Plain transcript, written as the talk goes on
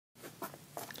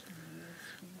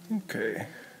Okay.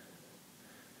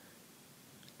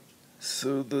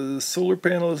 So the solar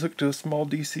panel is hooked to a small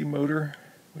DC motor,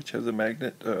 which has a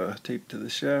magnet taped to the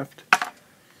shaft.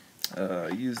 I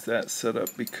use that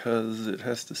setup because it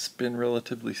has to spin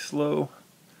relatively slow,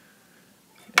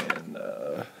 and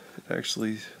it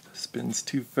actually spins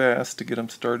too fast to get them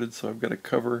started, so I've got to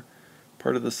cover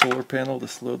part of the solar panel to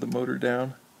slow the motor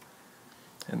down,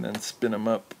 and then spin them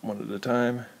up one at a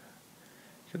time.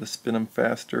 Got to spin them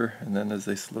faster, and then as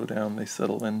they slow down, they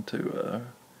settle into a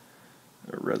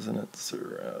resonance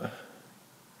or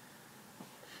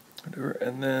whatever.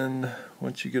 And then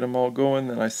once you get them all going,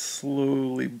 then I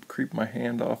slowly creep my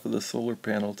hand off of the solar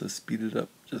panel to speed it up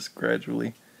just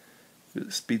gradually. If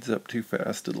it speeds up too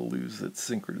fast, it'll lose its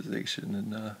synchronization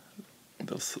and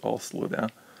they'll all slow down.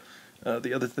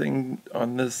 The other thing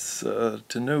on this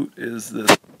to note is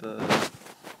that the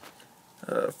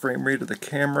frame rate of the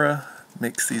camera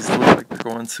makes these look like they're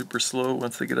going super slow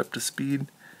once they get up to speed.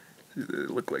 They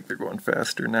look like they're going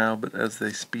faster now, but as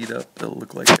they speed up, they'll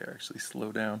look like they actually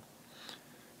slow down.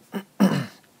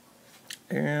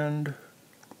 And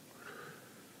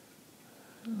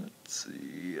let's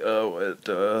see, at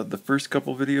the first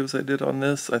couple videos I did on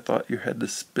this, I thought you had to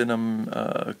spin them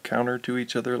counter to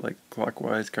each other, like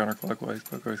clockwise, counterclockwise,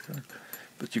 clockwise, counter.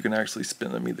 But you can actually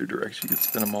spin them either direction. You can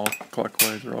spin them all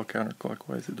clockwise or all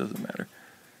counterclockwise, it doesn't matter.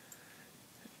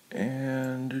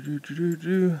 And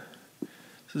this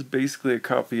is basically a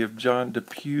copy of John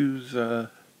Depew's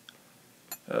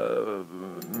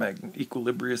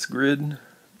equilibrious grid.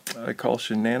 I call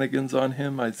shenanigans on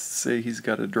him. I say he's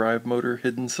got a drive motor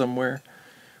hidden somewhere,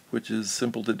 which is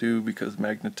simple to do because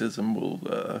magnetism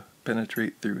will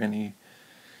penetrate through any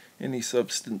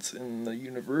substance in the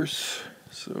universe.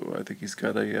 So I think he's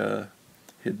got a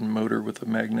hidden motor with a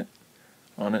magnet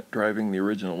on it driving the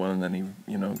original one, and then he,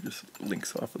 just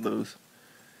links off of those.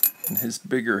 And his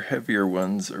bigger, heavier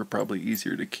ones are probably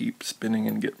easier to keep spinning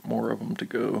and get more of them to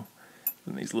go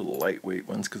than these little lightweight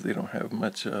ones because they don't have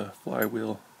much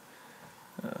flywheel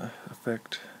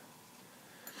effect.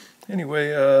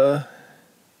 Anyway,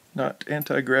 not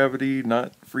anti-gravity,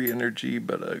 not free energy,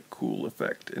 but a cool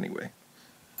effect anyway.